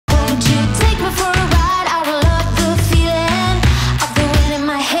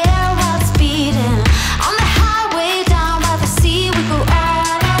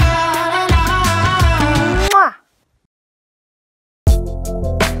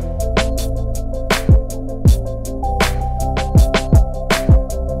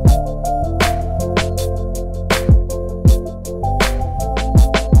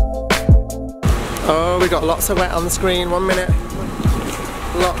got lots of wet on the screen. 1 minute.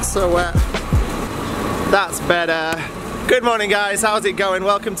 Lots of wet. That's better. Good morning, guys. How's it going?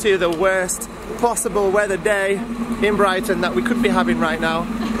 Welcome to the worst possible weather day in Brighton that we could be having right now.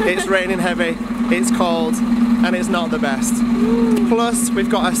 It's raining heavy, it's cold, and it's not the best. Plus, we've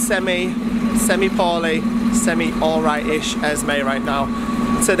got a semi-poorly, semi-alright-ish Esmé right now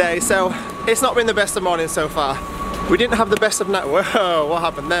today, so it's not been the best of mornings so far. We didn't have the best of night. Whoa, what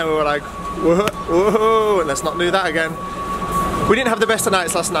happened there? We were like, whoa, whoa, let's not do that again. We didn't have the best of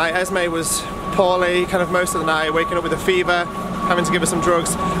nights last night. Esmé was poorly kind of most of the night, waking up with a fever, having to give her some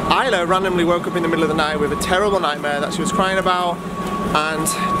drugs. Isla randomly woke up in the middle of the night with a terrible nightmare that she was crying about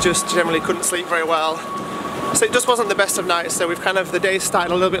and just generally couldn't sleep very well. So it just wasn't the best of nights, so we've kind of, the day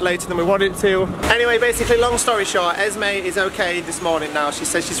started a little bit later than we wanted it to. Anyway, basically, long story short, Esmé is okay this morning now. She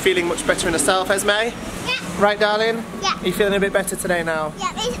says she's feeling much better in herself. Esmé? Yeah. Right, darling? Yeah. Are you feeling a bit better today now?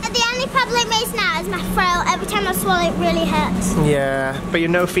 Yeah, the only problem is now is my throat. Every time I swallow it really hurts. Yeah, but you're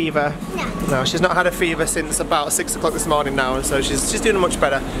no fever? No. No, she's not had a fever since about 6 o'clock this morning now, and so she's doing much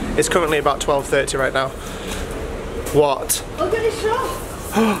better. It's currently about 12:30 right now. What? Look at this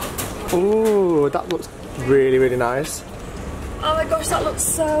shop. Ooh, that looks really, really nice. Oh my gosh, that looks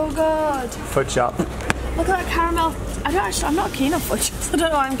so good. Fudge shop. Look at that caramel. I'm not keen on fudge. I don't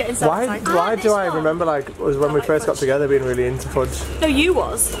know why I'm getting so excited. Why do I remember, like, it was when we first got together being really into fudge? No, you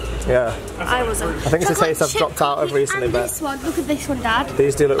was. Yeah. I wasn't. I think it's a taste I've dropped out of recently, but this one. Look at this one, Dad.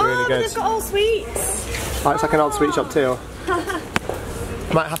 These do look really good. They've got all sweets. Oh, it's like an old sweet shop too.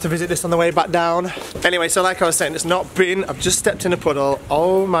 Might have to visit this on the way back down. Anyway, so like I was saying, it's not been, I've just stepped in a puddle,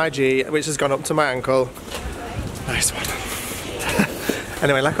 oh my gee, which has gone up to my ankle. Nice one.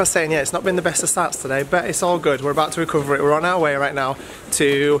 Anyway, like I was saying, yeah, it's not been the best of starts today, but it's all good. We're about to recover it. We're on our way right now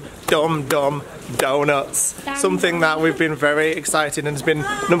to Dum Dum Donuts. Something that we've been very excited and has been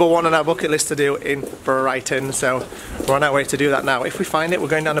 #1 on our bucket list to do in Brighton. So we're on our way to do that now. If we find it, we're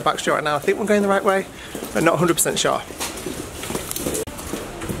going down the back street right now. I think we're going the right way, but not 100% sure.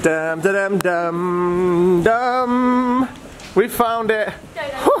 Dum da dum dum dum. We found it.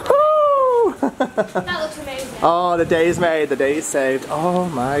 That looks amazing. Oh, the day is made, the day is saved. Oh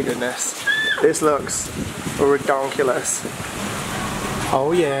my goodness. This looks redonkulous.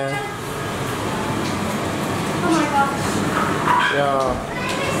 Oh yeah. Oh my gosh. Yeah.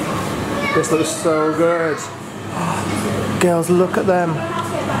 This looks so good. Girls, look at them.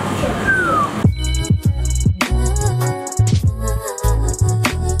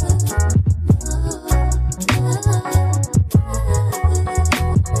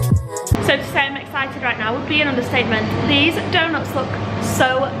 So to say I'm excited right now would be an understatement. These donuts look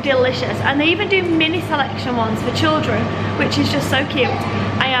so delicious, and they even do mini selection ones for children, which is just so cute.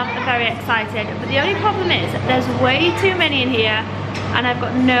 I am very excited, but the only problem is there's way too many in here and I've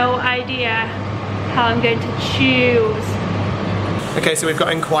got no idea how I'm going to choose. Okay, so we've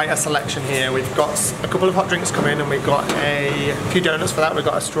got in quite a selection here. We've got a couple of hot drinks coming and we've got a few donuts for that. We've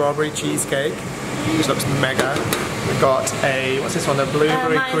got a strawberry cheesecake, which looks mega. We've got a, what's this one, a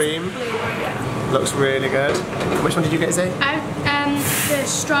blueberry cream. Blueberry, yeah. Looks really good. Which one did you get, Zay? The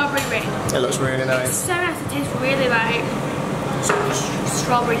strawberry ring. It looks really nice. It's so nice, it tastes really like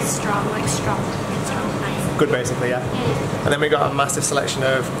strawberry strong, like strong, nice. Good basically, yeah. And then we got a massive selection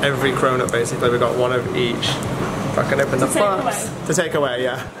of every cronut basically. We've got one of each. If I can open the box. To take away,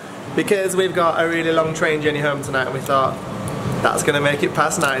 yeah. Because we've got a really long train journey home tonight and we thought that's going to make it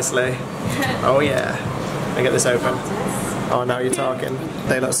pass nicely. Oh yeah. Let me get this open. Oh, now you're talking.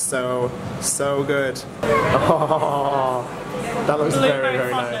 They look so, so good. Oh, that looks very,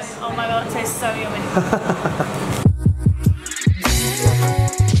 very nice. Oh my god, that tastes so yummy.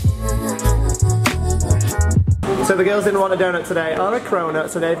 So the girls didn't want a donut today or a cronut,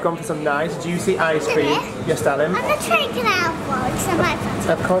 so they've gone for some nice juicy ice cream. Yes, darling? I'm not taking out one, because I might fancy.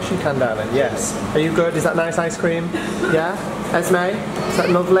 Of course you can, darling, yes. Are you good? Is that nice ice cream? Yeah? Esmé? Is that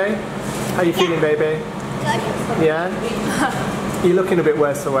lovely? How are you feeling, baby? Good. Yeah? You're looking a bit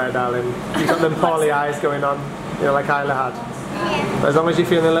worse for wear, darling. You've got them poorly eyes going on, you know, like Isla had. Yeah. But as long as you're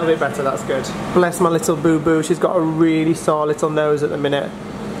feeling a little bit better, that's good. Bless my little boo-boo. She's got a really sore little nose at the minute.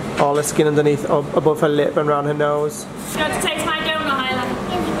 All the skin underneath, above her lip and around her nose. Do you want to taste my donut, Isla?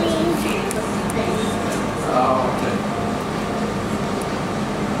 Yes, please.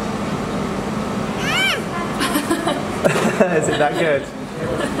 Is it that good?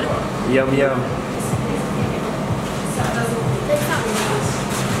 Yum yum.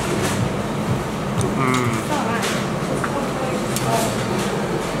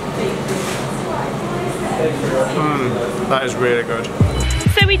 That is really good.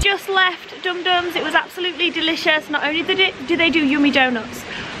 So we just left Dum Dums. It was absolutely delicious. Not only do they do yummy donuts,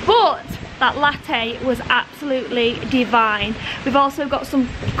 but that latte was absolutely divine. We've also got some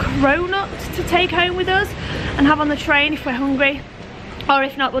cronuts to take home with us and have on the train if we're hungry. Or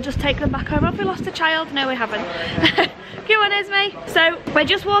if not, we'll just take them back home. Have we lost a child? No, we haven't. Come on, Esmé. So we're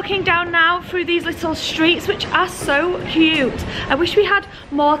just walking down now through these little streets, which are so cute. I wish we had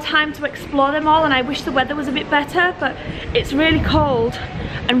more time to explore them all, and I wish the weather was a bit better, but it's really cold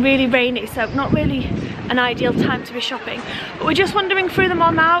and really rainy, so not really an ideal time to be shopping. But we're just wandering through them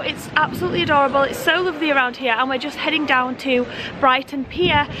all now. It's absolutely adorable. It's so lovely around here, and we're just heading down to Brighton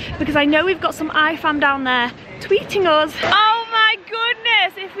Pier because I know we've got some IFAM down there tweeting us. Oh my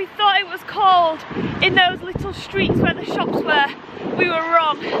goodness, if we thought it was cold in those little streets where the shops were, we were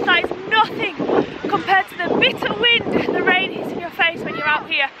wrong. That is nothing compared to the bitter wind, the rain hits in your face when you're out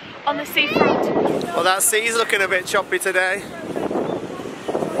here on the seafront. Well, that sea's looking a bit choppy today.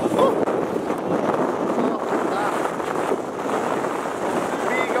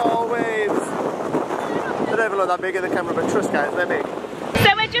 Big old waves. They don't even look that big in the camera, but trust guys, they're big.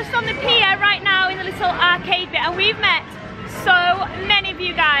 So we're just on the pier right now in the little arcade bit, and we've met so many of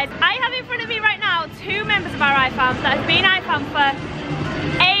you guys. I have in front of me right now 2 members of our IFAM that have been IFAM for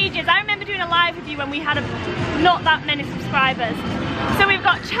ages. I remember doing a live with you when we had not that many subscribers. So we've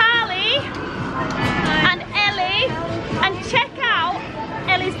got Charlie and Ellie, and check out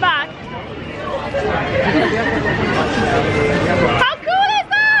Ellie's bag. How cool is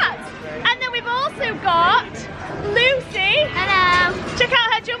that? And then we've also got Lucy. Hello. Check out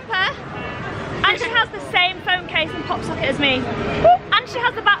her jumper. And she has the same phone case and pop socket as me. And she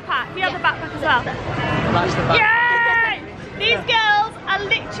has the backpack. We have the backpack as well. That's the backpack. Yay! These girls are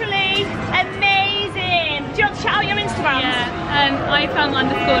literally amazing. Do you want to shout out your Instagrams? Yeah,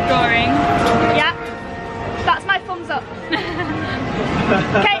 IFAM_drawing. Yeah. That's my thumbs up.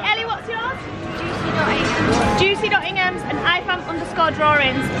 Okay, Ellie, what's yours? Juicy.inghams and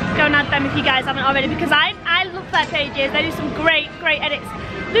IFAM_drawings. Go and add them if you guys haven't already, because I love their pages. They do some great edits.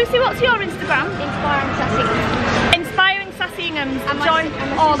 Lucy, what's your Instagram? Inspiring Sassy. Inspiring Sassy Inghams. Join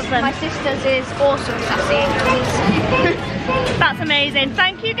all of them. My sister's is awesome Sassy Inghams. That's amazing.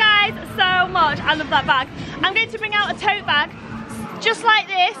 Thank you guys so much. I love that bag. I'm going to bring out a tote bag just like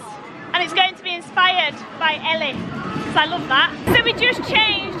this, and it's going to be inspired by Ellie. So I love that. So we just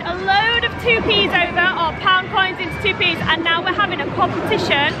changed a load of 2p's over, or pound coins into 2p's, and now we're having a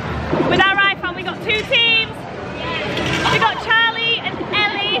competition with our IFAM. We got 2 teams. We got Charlie and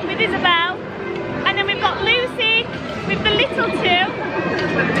Ellie with Isabelle, and then we've got Lucy with the little 2,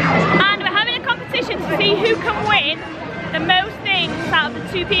 and we're having a competition to see who can win the most things out of the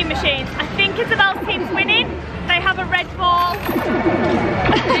 2p machines. I think Isabelle's team's winning. They have a red ball. Oh,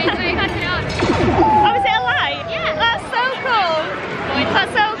 is it a light? Yeah. That's so cool.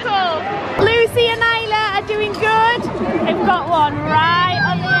 That's so cool. Lucy and Isla are doing good. They've got one right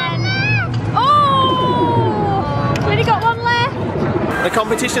on the end. Oh! We've only got one left. The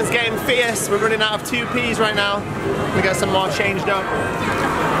competition's getting fierce. We're running out of 2p's right now. We got some more changed up.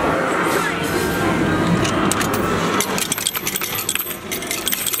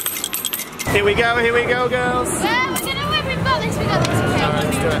 Here we go, girls. Yeah, we're gonna win. We've got this. Okay. Alright,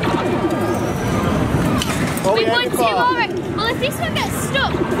 let's do it. What We we won aiming 2 for? already. Well, if this one gets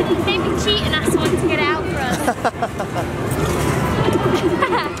stuck, maybe cheat and ask someone to get it out for us.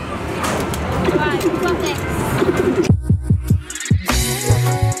 Right, we've got this.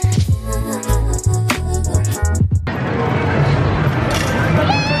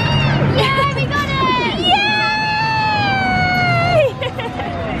 Yeah, we got it!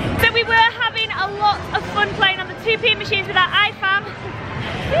 Yay! So we were having a lot of fun playing on the 2p machines with our IFAM.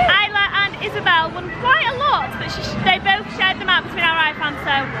 Isla and Isabelle won quite a lot, but they both shared them out between our IFAM.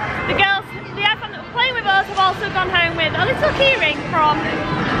 So the girls, the IFAM that were playing with us, have also gone home with a little keyring from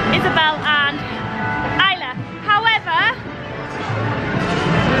Isabelle and Isla. However,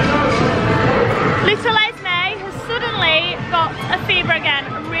 little Esmé has suddenly got a fever again,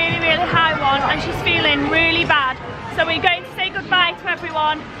 a really high one, and she's feeling really bad. So we're going to say goodbye to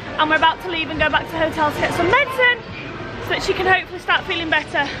everyone, and we're about to leave and go back to the hotel to get some medicine, so that she can hopefully start feeling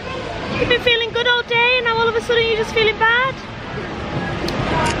better. You've been feeling good all day, and now all of a sudden you're just feeling bad?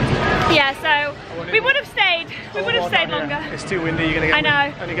 Yeah, so we would have stayed. We would have stayed longer. It's too windy, you're going to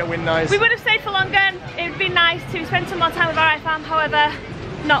get only get wind noise. We would have stayed for longer, and it would be nice to spend some more time with our IFAM, however,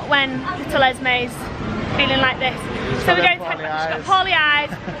 not when little Esme's feeling like this. So we're going to head back. She's got poorly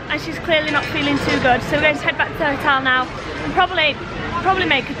eyes, and she's clearly not feeling too good. So we're going to head back to the hotel now, and probably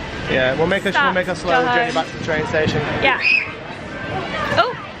make a we'll make a slow journey back to the train station. Yeah.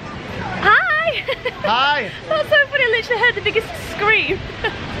 Oh! Hi! Hi! That's so funny, I literally heard the biggest scream.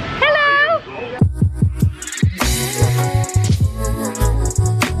 Hello!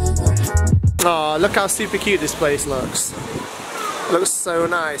 look how super cute this place looks. It looks so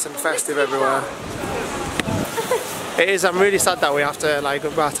nice and festive everywhere. It is, I'm really sad that we have to, like,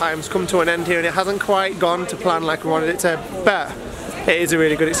 our time's come to an end here and it hasn't quite gone to plan like we wanted it to, but it is a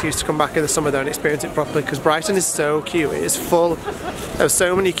really good excuse to come back in the summer though and experience it properly, because Brighton is so cute. It is full of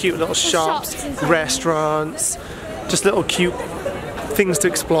so many cute little shops, restaurants, just little cute things to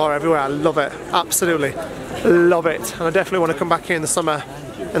explore everywhere. I love it, absolutely love it, and I definitely want to come back here in the summer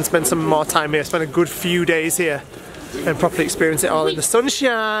and spend some more time here, spend a good few days here and properly experience it all in the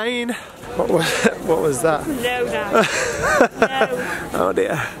sunshine. What was that? No, Dad. No. Oh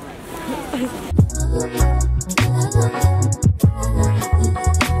dear.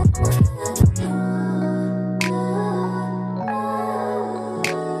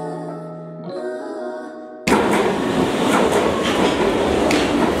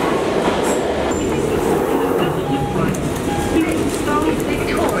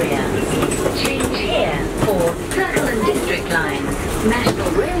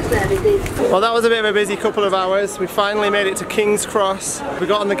 Well, that was a bit of a busy couple of hours. We finally made it to King's Cross. We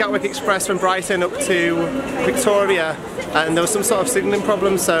got on the Gatwick Express from Brighton up to Victoria, and there was some sort of signalling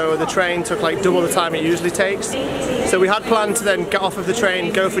problem, so the train took like double the time it usually takes. So we had planned to then get off of the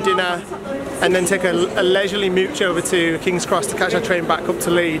train, go for dinner, and then take a leisurely mooch over to King's Cross to catch our train back up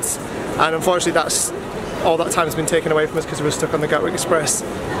to Leeds. And unfortunately that's all that time's been taken away from us because we were stuck on the Gatwick Express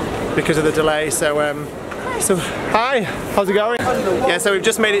because of the delay. So hi, how's it going? Yeah, so we've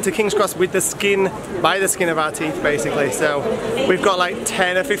just made it to King's Cross with the skin, by the skin of our teeth basically. So we've got like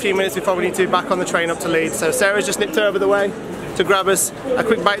 10 or 15 minutes before we need to be back on the train up to Leeds. So Sarah's just nipped over the way to grab us a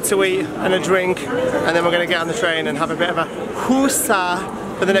quick bite to eat and a drink, and then we're going to get on the train and have a bit of a hoosa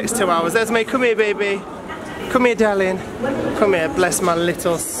for the next 2 hours. Esmé, come here baby. Come here darling. Come here, bless my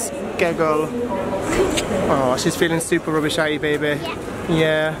little skeggle. Oh, she's feeling super rubbish, are you baby?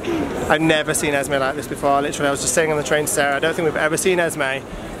 Yeah. I've never seen Esmé like this before. Literally, I was just saying on the train to Sarah, I don't think we've ever seen Esmé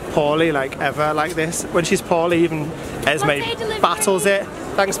poorly, like ever, like this. When she's poorly, even Esmé battles it.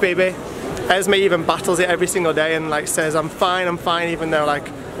 Thanks baby. Esmé even battles it every single day and like says, I'm fine, even though like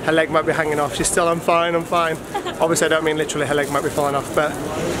her leg might be hanging off. She's still, I'm fine. Obviously I don't mean literally her leg might be falling off, but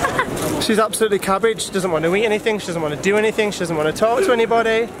she's absolutely cabbage. She doesn't want to eat anything, she doesn't want to do anything, she doesn't want to talk to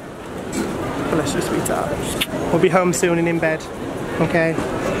anybody. Bless you, sweetheart. We'll be home soon and in bed. Okay.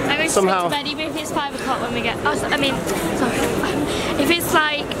 I'm going somehow. To bed even if it's 5 o'clock when we get. Oh, I mean, sorry. If it's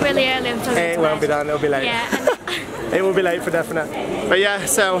like really early, I'm still going to bed. It won't be done. It'll be late. Yeah. It will be late for definite. But yeah,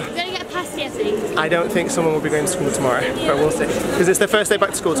 so. We're going to get a pasty, I think. I don't think someone will be going to school tomorrow, but we'll see. Because it's their first day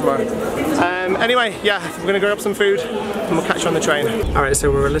back to school tomorrow. Anyway, yeah, we're going to go grab some food and we'll catch you on the train. Alright,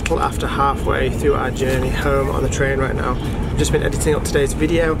 so we're a little after halfway through our journey home on the train right now. I've just been editing up today's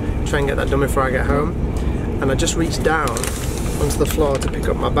video, try and get that done before I get home. And I just reached down onto the floor to pick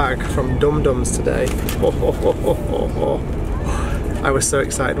up my bag from Dum Dums today. I was so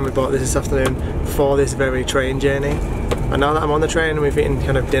excited when we bought this afternoon for this very train journey. And now that I'm on the train and we've eaten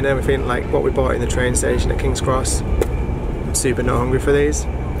kind of dinner, we've eaten like what we bought in the train station at King's Cross, I'm super not hungry for these.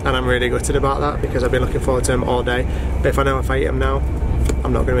 And I'm really gutted about that because I've been looking forward to them all day. But if I know if I eat them now,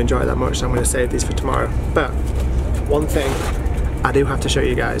 I'm not going to enjoy it that much, so I'm going to save these for tomorrow. But one thing I do have to show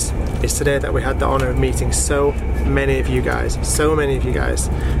you guys is today that we had the honour of meeting so many of you guys. And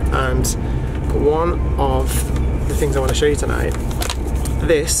one of the things I want to show you tonight,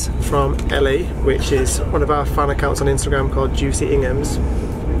 this from Ellie, which is one of our fan accounts on Instagram called Juicy Inghams.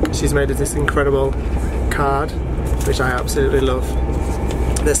 She's made us this incredible card, which I absolutely love.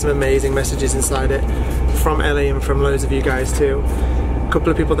 There's some amazing messages inside it from Ellie and from loads of you guys too. A couple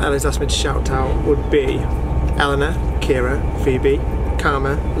of people that Ellie's asked me to shout out would be Eleanor, Kira, Phoebe,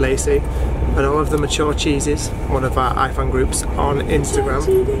 Karma, Lacey, and all of the Mature Cheeses, one of our IFAM groups on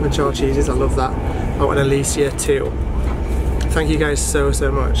Instagram. Mature Cheeses, I love that. Oh, and Alicia too. Thank you guys so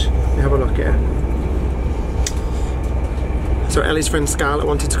much. Have a look here. So Ellie's friend Scarlett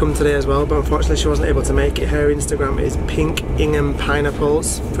wanted to come today as well, but unfortunately she wasn't able to make it. Her Instagram is Pink Ingham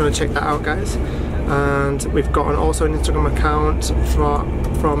Pineapples, if you want to check that out guys. And we've got also an Instagram account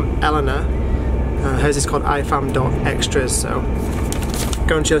from Eleanor. Hers is called ifam.extras, so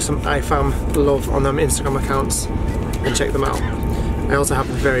go and show some IFAM love on them Instagram accounts and check them out. I also have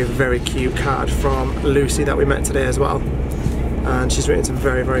a very cute card from Lucy that we met today as well, and she's written some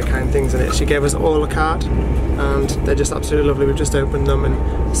very kind things in it. She gave us all a card and they're just absolutely lovely. We've just opened them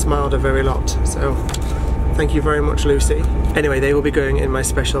and smiled a very lot, so thank you very much Lucy. Anyway, they will be going in my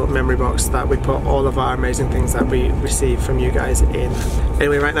special memory box that we put all of our amazing things that we receive from you guys in.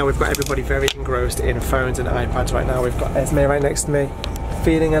 Anyway, right now we've got everybody very engrossed in phones and iPads right now. We've got Esmé right next to me,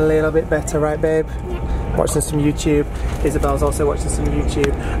 feeling a little bit better, right babe? watching some YouTube. Isabelle's also watching some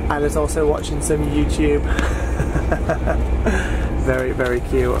YouTube. Isla's also watching some YouTube. Very, very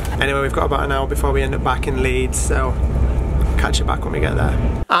cute. Anyway, we've got about an hour before we end up back in Leeds, so catch you back when we get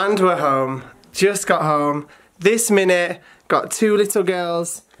there. And we're home. Just got home. This minute, got 2 little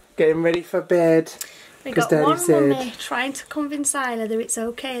girls getting ready for bed. We got one mummy trying to convince Isla that it's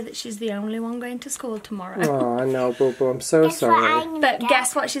okay that she's the only one going to school tomorrow. Oh, I know, Boo Boo, I'm so sorry. But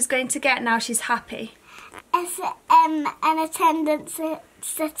guess what she's going to get now she's happy? It's an attendance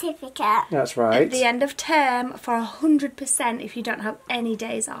certificate. That's right. At the end of term for 100% if you don't have any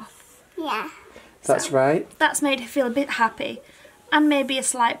days off. Yeah. That's right. That's made her feel a bit happy. And maybe a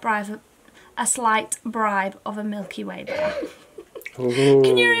slight bribe of a Milky Way bar. Ooh.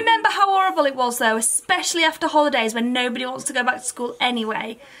 Can you remember how horrible it was though, especially after holidays when nobody wants to go back to school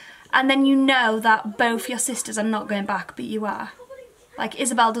anyway, and then you know that both your sisters are not going back but you are? Like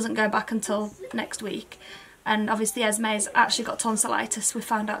Isabelle doesn't go back until next week, and obviously Esmé's actually got tonsillitis. We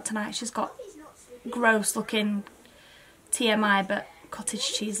found out tonight she's got gross looking TMI but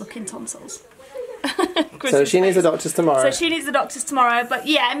cottage cheese looking tonsils. So she needs the doctors tomorrow. So she needs the doctors tomorrow, but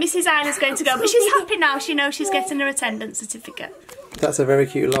yeah, Mrs. Ina's going to go, but she's happy now. She knows she's getting her attendance certificate. That's a very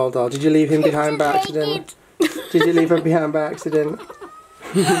cute lol doll. Did you leave him behind by accident? Did you leave her behind by accident?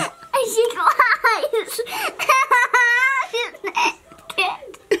 She cries.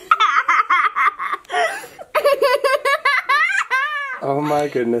 Oh my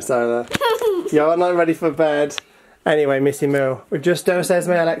goodness, Isla. You're not ready for bed. Anyway, Missy Moo, we've just dosed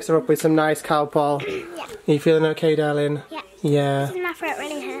Esmé Alexa up with some nice Calpol. Yeah. Are you feeling okay, darling? Yeah. Yeah. My throat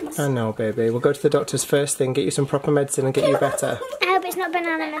really hurts. I know, baby. We'll go to the doctor's first thing, get you some proper medicine and get you better. I hope it's not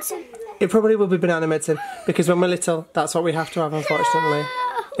banana medicine. It probably will be banana medicine, because when we're little, that's what we have to have, unfortunately.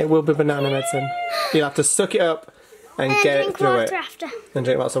 It will be banana medicine. You'll have to suck it up and get it through it. After. And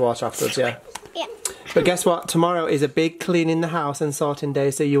drink lots of water afterwards, yeah. Yeah. But guess what? Tomorrow is a big cleaning the house and sorting day,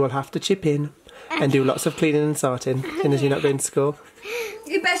 so you will have to chip in and do lots of cleaning and sorting, seeing as you're not going to school.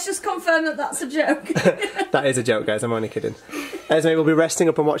 You best just confirm that that's a joke. That is a joke, guys, I'm only kidding. Esmé will be resting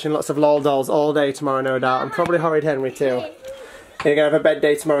up and watching lots of lol dolls all day tomorrow, no doubt, and probably Horrid Henry too. You're going to have a bed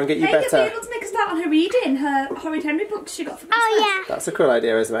day tomorrow and get you better. You'll be able to make a start on her reading, her Horrid Henry books she got for Christmas. Oh yeah. That's a cool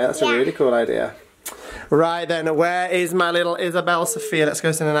idea, Esmé, that's a really cool idea. Right then, where is my little Isabelle Sophia? Let's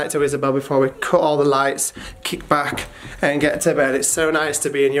go say the night to Isabelle before we cut all the lights, kick back and get to bed. It's so nice to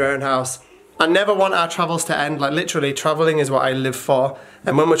be in your own house. I never want our travels to end. Like literally, travelling is what I live for.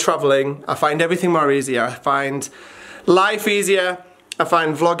 And when we're travelling, I find everything more easier. I find life easier. I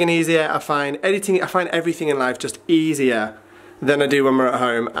find vlogging easier. I find editing. I find everything in life just easier than I do when we're at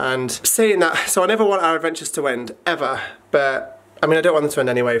home. And saying that, so I never want our adventures to end, ever. But I mean, I don't want them to end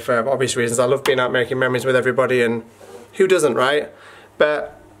anyway for obvious reasons. I love being out making memories with everybody, and who doesn't, right?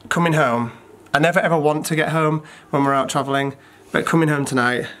 But coming home, I never ever want to get home when we're out travelling. But coming home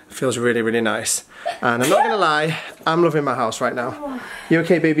tonight feels really, really nice. And I'm not gonna lie, I'm loving my house right now. You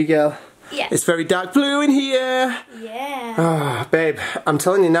okay, baby girl? Yeah. It's very dark blue in here. Yeah. Oh, babe, I'm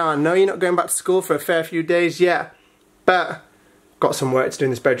telling you now, I know you're not going back to school for a fair few days yet, but got some work to do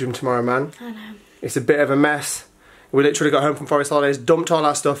in this bedroom tomorrow, man. I know. It's a bit of a mess. We literally got home from Forest Holidays, dumped all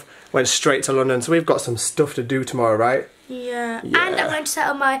our stuff, went straight to London, so we've got some stuff to do tomorrow, right? Yeah. And I'm going to set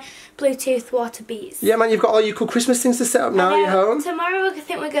up my Bluetooth water beads. Yeah, man, you've got all your cool Christmas things to set up now. You're home. Tomorrow I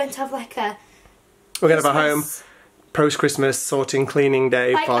think we're going to have like a We're going to have a home post-Christmas sorting, cleaning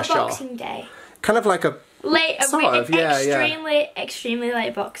day like for a sure. Boxing Day. Kind of like a extremely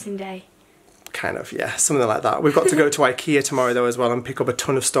late Boxing Day. Kind of, yeah, something like that. We've got to go to IKEA tomorrow though as well and pick up a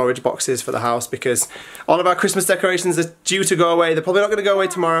ton of storage boxes for the house because all of our Christmas decorations are due to go away. They're probably not going to go away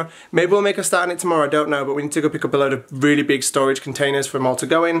tomorrow. Maybe we'll make a start on it tomorrow, I don't know, but we need to go pick up a load of really big storage containers for them all to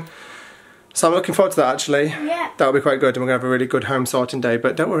go in. So I'm looking forward to that actually. Yeah. That'll be quite good and we're going to have a really good home sorting day.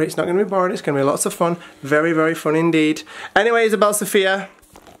 But don't worry, it's not going to be boring. It's going to be lots of fun. Very, very fun indeed. Anyway, Isabelle Sophia,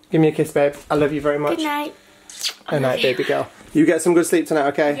 give me a kiss, babe. I love you very much. Good night. Good night, baby girl. You get some good sleep tonight,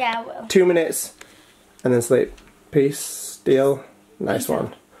 okay? Yeah, I will. 2 minutes and then sleep. Peace, deal. Nice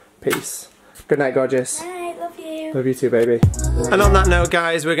one. Peace. Good night, gorgeous. Night, love you. Love you too, baby. And on that note,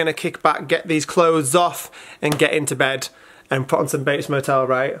 guys, we're going to kick back, get these clothes off and get into bed and put on some Bates Motel,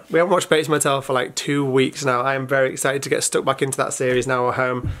 right? We haven't watched Bates Motel for like 2 weeks now. I am very excited to get stuck back into that series now we're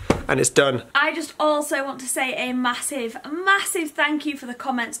home and it's done. I just also want to say a massive, massive thank you for the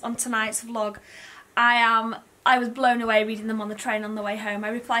comments on tonight's vlog. I was blown away reading them on the train on the way home. I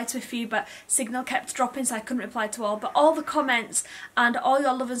replied to a few but signal kept dropping so I couldn't reply to all. But all the comments and all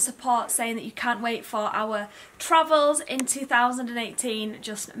your love and support saying that you can't wait for our travels in 2018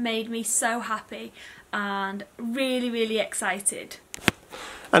 just made me so happy and really, really excited.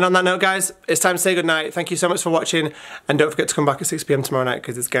 And on that note, guys, it's time to say goodnight. Thank you so much for watching, and don't forget to come back at 6 PM tomorrow night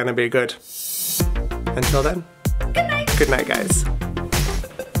because it's gonna be good. Until then, Good night. Good night, guys.